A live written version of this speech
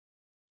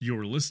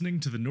You're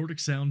listening to the Nordic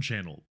Sound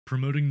channel,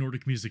 promoting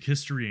Nordic music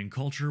history and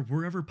culture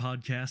wherever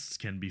podcasts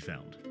can be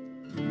found.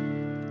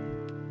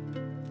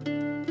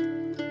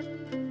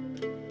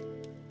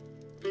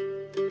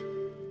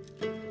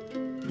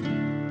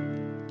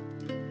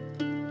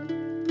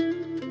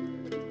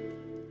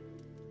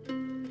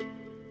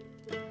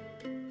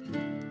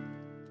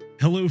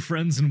 Hello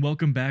friends and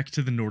welcome back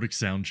to the Nordic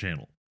Sound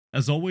channel.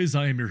 As always,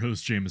 I am your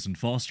host Jameson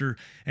Foster,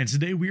 and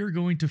today we are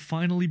going to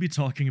finally be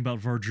talking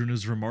about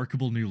Wardruna's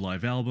remarkable new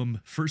live album,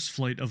 First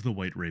Flight of the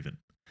White Raven.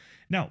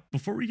 Now,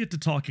 before we get to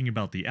talking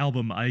about the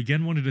album, I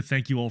again wanted to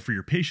thank you all for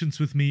your patience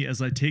with me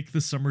as I take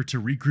the summer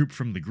to regroup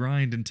from the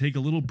grind and take a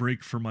little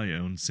break for my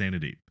own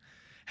sanity.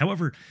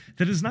 However,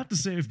 that is not to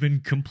say I've been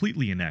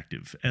completely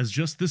inactive, as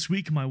just this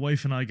week my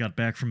wife and I got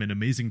back from an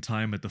amazing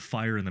time at the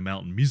Fire in the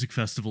Mountain Music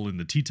Festival in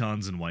the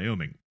Tetons in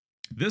Wyoming.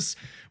 This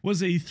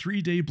was a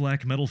 3-day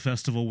black metal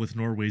festival with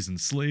Norway's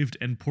Enslaved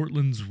and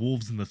Portland's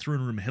Wolves in the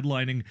Throne Room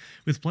headlining,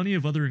 with plenty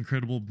of other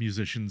incredible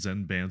musicians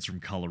and bands from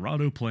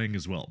Colorado playing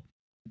as well.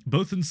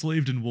 Both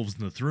Enslaved and Wolves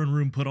in the Throne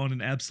Room put on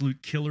an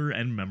absolute killer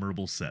and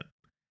memorable set.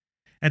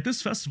 At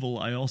this festival,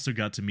 I also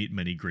got to meet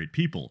many great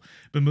people,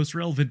 but most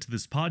relevant to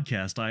this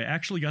podcast, I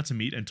actually got to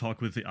meet and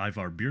talk with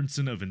Ivar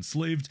Bjørnson of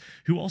Enslaved,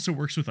 who also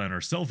works with Einar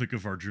Selvik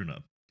of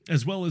Wardruna,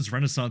 as well as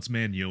Renaissance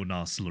man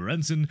Jonas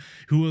Lorentzen,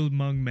 who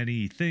among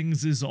many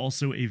things is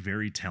also a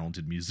very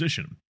talented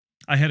musician.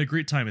 I had a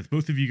great time with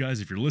both of you guys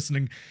if you're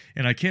listening,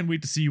 and I can't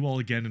wait to see you all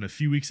again in a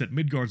few weeks at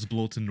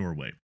Midgardsblót in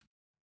Norway.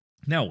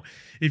 Now,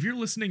 if you're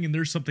listening and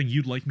there's something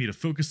you'd like me to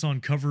focus on,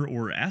 cover,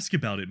 or ask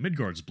about at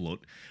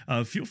Midgardsblót,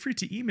 feel free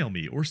to email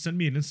me or send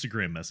me an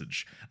Instagram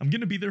message. I'm going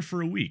to be there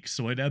for a week,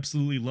 so I'd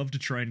absolutely love to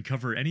try and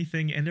cover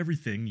anything and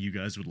everything you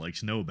guys would like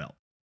to know about.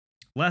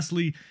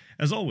 Lastly,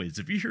 as always,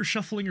 if you hear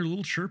shuffling or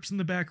little chirps in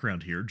the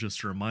background here,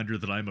 just a reminder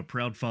that I'm a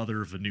proud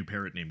father of a new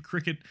parrot named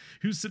Cricket,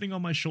 who's sitting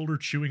on my shoulder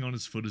chewing on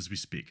his foot as we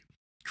speak.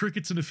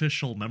 Cricket's an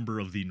official member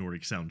of the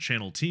Nordic Sound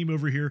channel team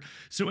over here,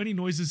 so any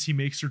noises he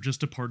makes are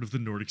just a part of the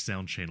Nordic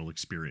Sound channel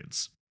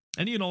experience.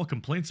 Any and all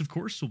complaints, of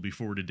course, will be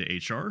forwarded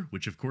to HR,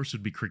 which of course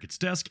would be Cricket's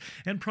desk,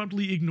 and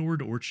promptly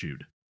ignored or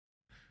chewed.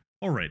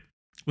 Alright,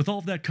 with all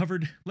of that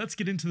covered, let's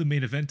get into the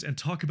main event and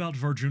talk about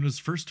Wardruna's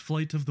First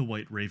Flight of the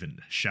White Raven,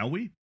 shall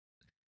we?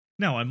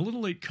 Now, I'm a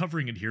little late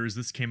covering it here as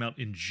this came out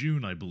in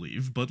June, I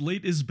believe, but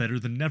late is better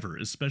than never,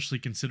 especially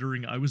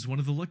considering I was one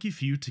of the lucky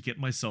few to get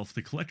myself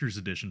the collector's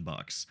edition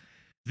box.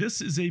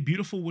 This is a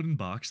beautiful wooden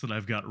box that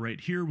I've got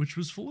right here, which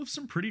was full of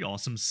some pretty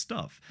awesome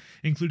stuff,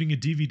 including a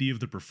DVD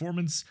of the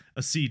performance,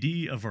 a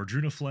CD, a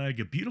Wardruna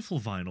flag, a beautiful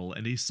vinyl,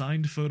 and a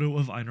signed photo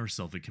of Einar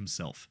Selvik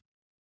himself.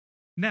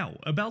 Now,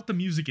 about the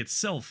music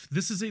itself,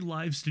 this is a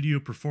live studio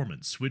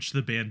performance, which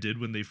the band did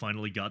when they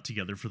finally got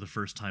together for the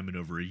first time in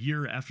over a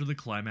year after the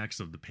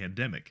climax of the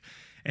pandemic.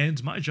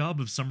 And my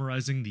job of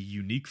summarizing the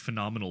unique,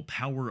 phenomenal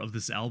power of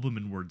this album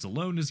in words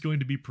alone is going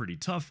to be pretty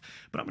tough,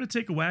 but I'm going to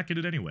take a whack at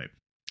it anyway.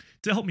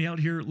 To help me out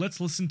here,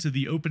 let's listen to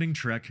the opening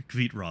track,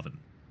 Kvit Raven.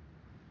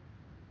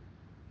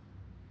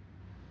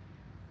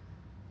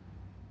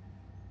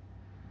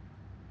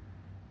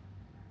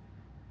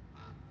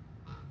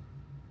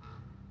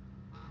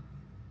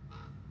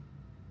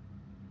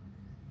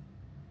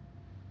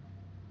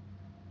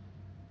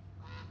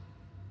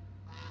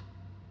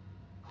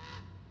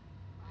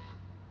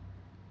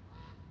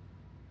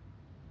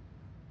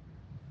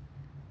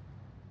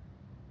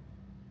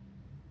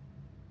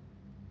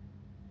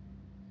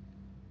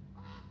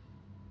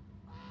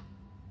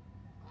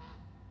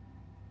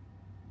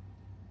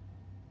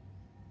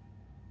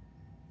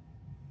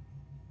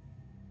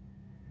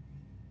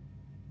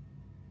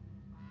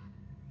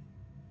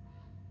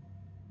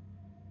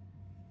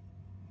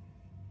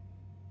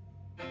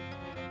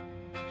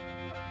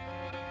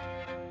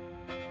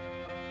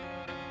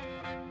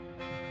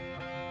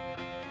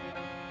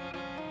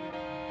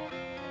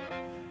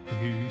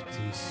 Ut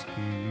i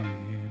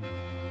skuma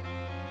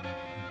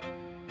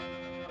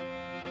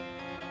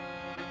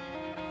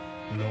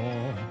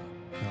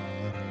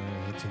lockar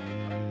till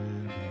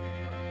mig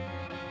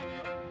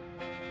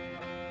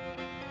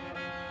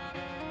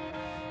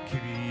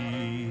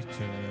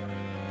kviterannen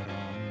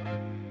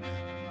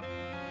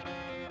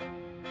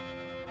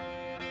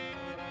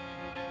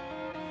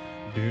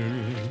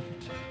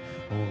dult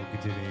och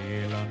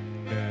dvelande.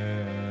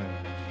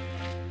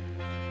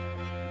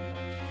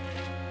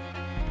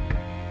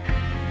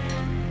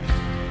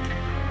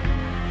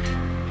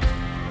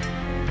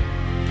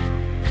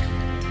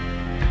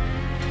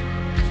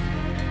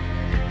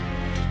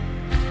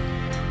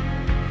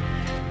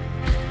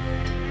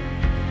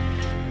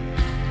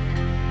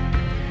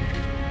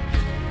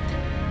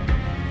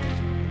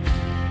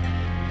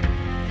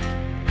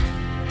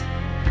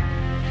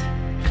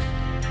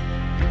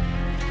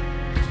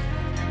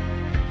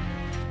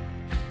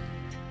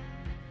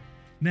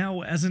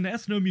 Now, as an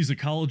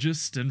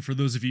ethnomusicologist, and for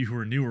those of you who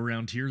are new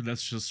around here,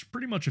 that's just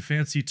pretty much a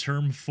fancy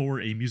term for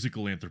a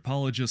musical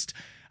anthropologist,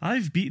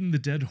 I've beaten the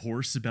dead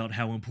horse about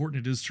how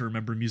important it is to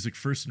remember music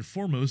first and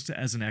foremost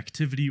as an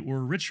activity or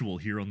a ritual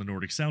here on the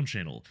Nordic Sound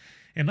Channel,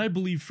 and I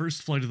believe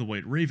First Flight of the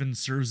White Raven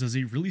serves as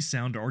a really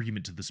sound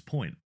argument to this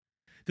point.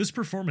 This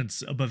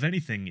performance, above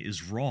anything,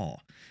 is raw,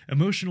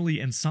 emotionally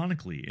and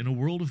sonically, in a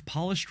world of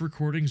polished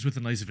recordings with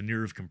a nice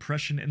veneer of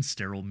compression and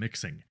sterile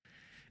mixing.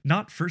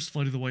 Not First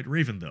Flight of the White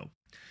Raven, though.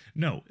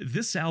 No,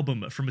 this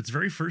album, from its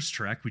very first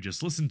track we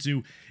just listened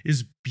to,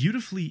 is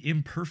beautifully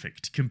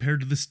imperfect compared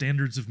to the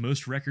standards of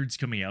most records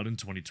coming out in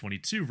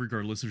 2022,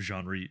 regardless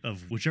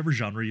of whichever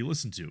genre you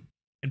listen to.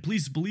 And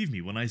please believe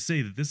me when I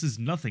say that this is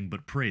nothing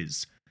but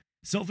praise.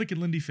 Selvik and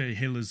Lindy Faye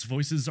Hale's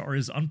voices are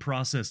as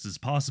unprocessed as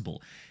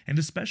possible, and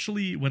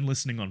especially when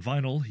listening on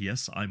vinyl,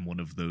 yes, I'm one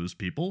of those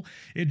people,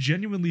 it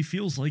genuinely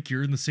feels like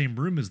you're in the same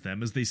room as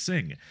them as they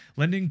sing,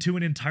 lending to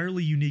an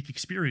entirely unique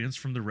experience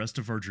from the rest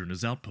of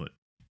Wardruna's output.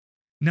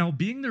 Now,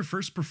 being their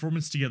first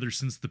performance together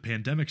since the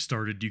pandemic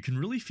started, you can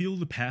really feel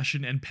the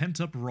passion and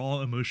pent-up raw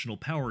emotional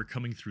power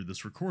coming through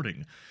this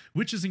recording,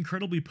 which is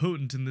incredibly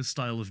potent in this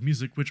style of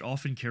music which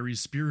often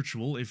carries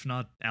spiritual, if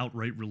not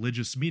outright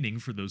religious meaning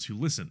for those who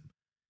listen.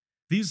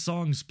 These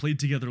songs, played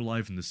together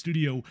live in the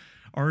studio,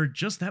 are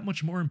just that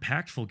much more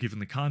impactful given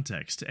the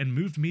context, and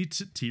moved me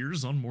to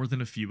tears on more than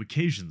a few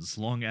occasions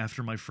long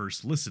after my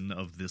first listen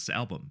of this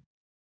album.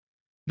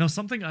 Now,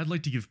 something I'd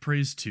like to give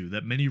praise to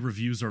that many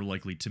reviews are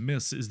likely to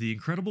miss is the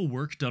incredible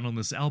work done on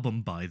this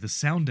album by the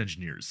sound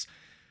engineers.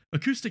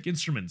 Acoustic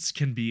instruments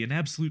can be an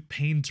absolute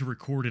pain to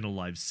record in a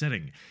live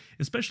setting,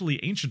 especially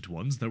ancient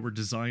ones that were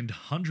designed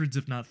hundreds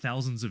if not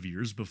thousands of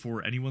years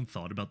before anyone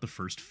thought about the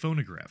first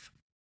phonograph.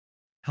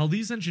 How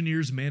these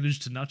engineers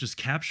managed to not just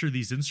capture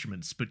these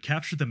instruments, but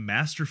capture them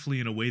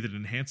masterfully in a way that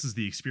enhances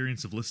the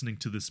experience of listening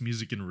to this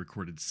music in a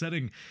recorded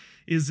setting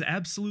is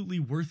absolutely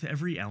worth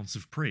every ounce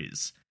of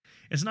praise.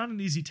 It's not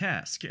an easy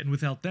task, and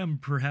without them,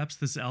 perhaps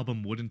this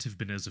album wouldn't have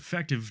been as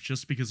effective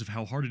just because of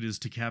how hard it is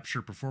to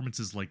capture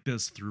performances like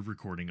this through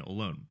recording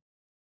alone.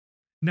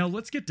 Now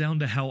let's get down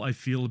to how I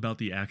feel about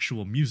the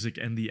actual music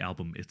and the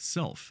album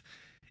itself.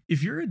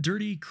 If you're a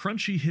dirty,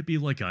 crunchy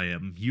hippie like I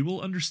am, you will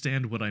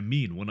understand what I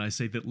mean when I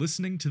say that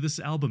listening to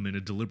this album in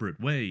a deliberate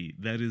way,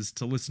 that is,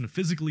 to listen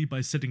physically by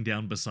sitting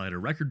down beside a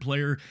record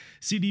player,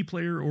 CD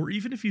player, or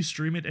even if you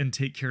stream it and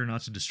take care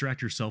not to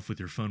distract yourself with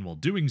your phone while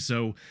doing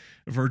so,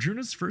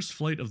 Wardruna's First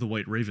Flight of the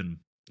White Raven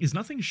is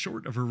nothing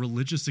short of a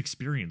religious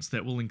experience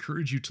that will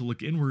encourage you to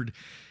look inward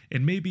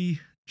and maybe,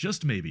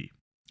 just maybe,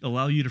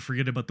 allow you to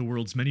forget about the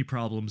world's many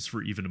problems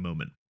for even a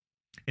moment.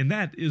 And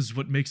that is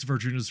what makes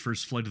Wardruna's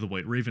First Flight of the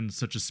White Raven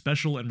such a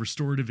special and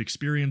restorative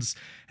experience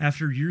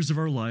after years of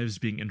our lives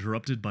being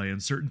interrupted by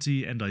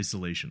uncertainty and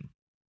isolation.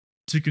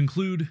 To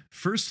conclude,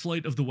 First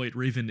Flight of the White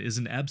Raven is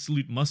an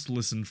absolute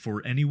must-listen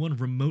for anyone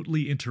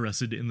remotely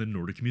interested in the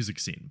Nordic music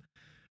scene.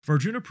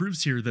 Wardruna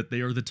proves here that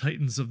they are the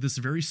titans of this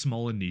very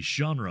small and niche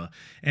genre,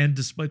 and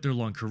despite their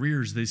long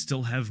careers, they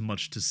still have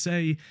much to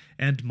say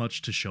and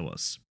much to show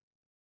us.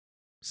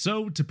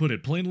 So, to put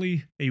it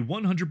plainly, a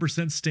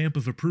 100% stamp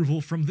of approval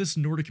from this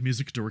Nordic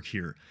music dork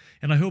here,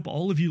 and I hope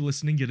all of you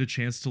listening get a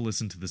chance to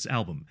listen to this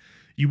album.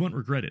 You won't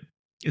regret it.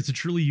 It's a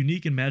truly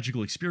unique and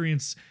magical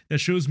experience that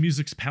shows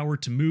music's power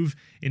to move,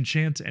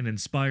 enchant, and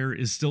inspire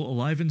is still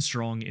alive and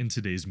strong in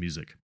today's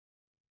music.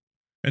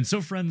 And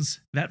so friends,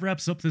 that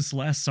wraps up this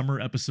last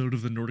summer episode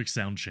of the Nordic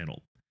Sound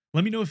Channel.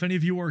 Let me know if any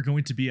of you are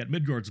going to be at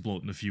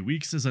Midgardsblót in a few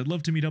weeks, as I'd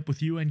love to meet up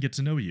with you and get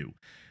to know you.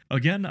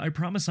 Again, I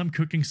promise I'm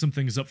cooking some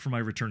things up for my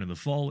return in the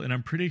fall, and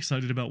I'm pretty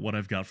excited about what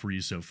I've got for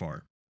you so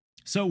far.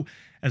 So,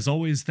 as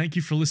always, thank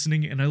you for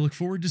listening, and I look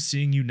forward to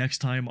seeing you next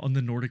time on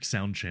the Nordic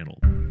Sound Channel.